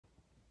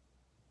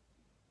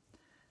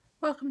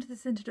Welcome to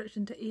this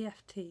introduction to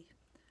EFT,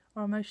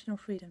 or Emotional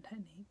Freedom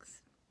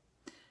Techniques.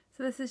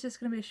 So this is just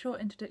going to be a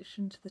short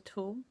introduction to the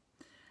tool,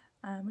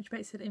 which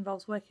basically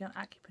involves working on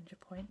acupuncture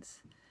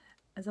points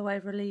as a way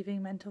of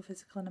relieving mental,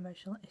 physical and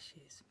emotional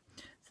issues.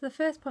 So the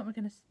first point we're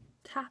going to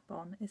tap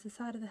on is the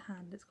side of the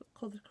hand. It's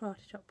called the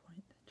karate chop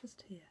point,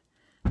 just here.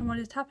 And while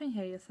you're tapping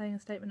here, you're saying a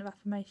statement of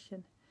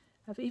affirmation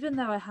of, even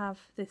though I have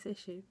this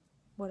issue,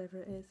 whatever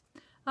it is,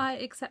 I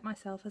accept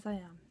myself as I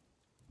am.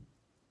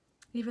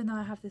 Even though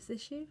I have this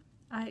issue,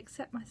 I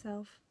accept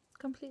myself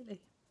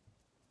completely.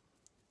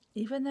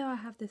 Even though I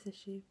have this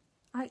issue,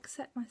 I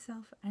accept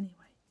myself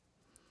anyway.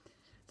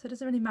 So it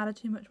doesn't really matter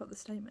too much what the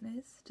statement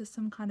is, just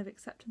some kind of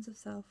acceptance of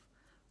self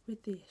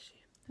with the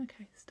issue.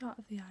 Okay, start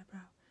of the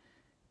eyebrow.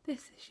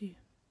 This issue.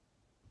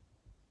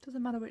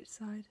 Doesn't matter which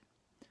side.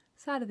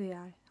 Side of the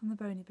eye, on the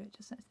bony bit,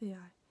 just next to the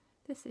eye.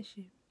 This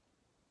issue.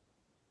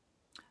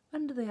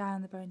 Under the eye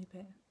on the bony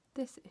bit.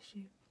 This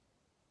issue.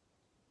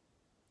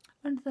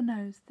 Under the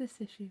nose,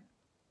 this issue.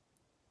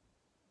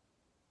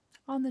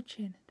 On the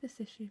chin, this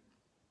issue.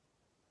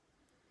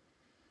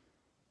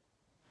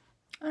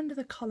 Under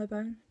the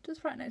collarbone,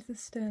 just right next to the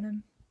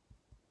sternum,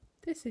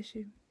 this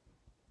issue.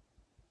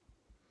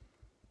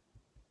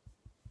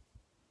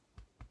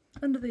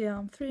 Under the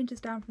arm, 3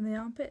 inches down from the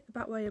armpit,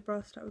 about where your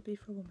bra strap would be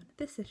for a woman,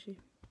 this issue.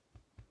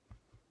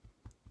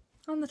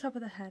 On the top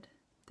of the head,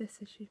 this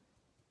issue.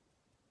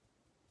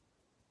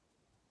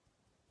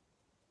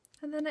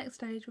 And the next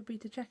stage would be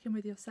to check in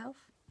with yourself.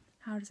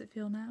 How does it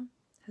feel now?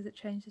 Has it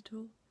changed at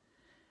all?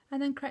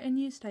 And then create a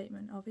new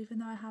statement of, even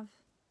though I have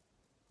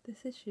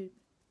this issue,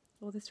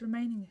 or this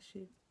remaining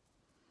issue,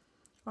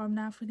 or I'm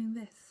now feeling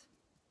this,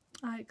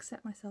 I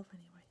accept myself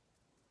anyway.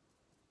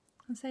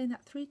 I'm saying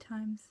that 3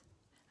 times,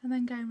 and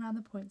then going around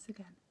the points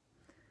again.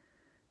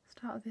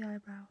 Start of the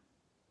eyebrow,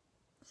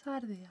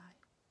 side of the eye,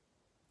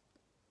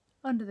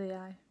 under the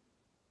eye,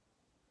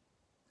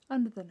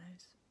 under the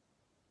nose,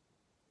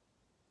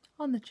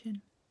 on the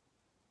chin,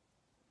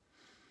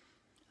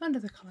 under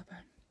the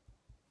collarbone,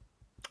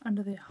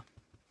 under the arm,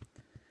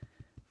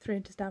 3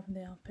 inches down from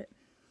the armpit,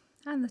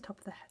 and the top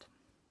of the head.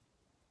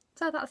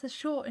 So that's a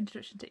short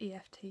introduction to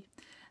EFT.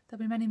 There'll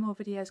be many more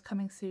videos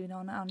coming soon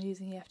on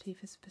using EFT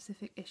for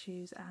specific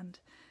issues and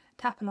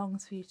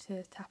tap-alongs for you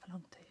to tap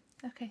along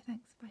to. Okay,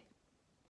 thanks, bye.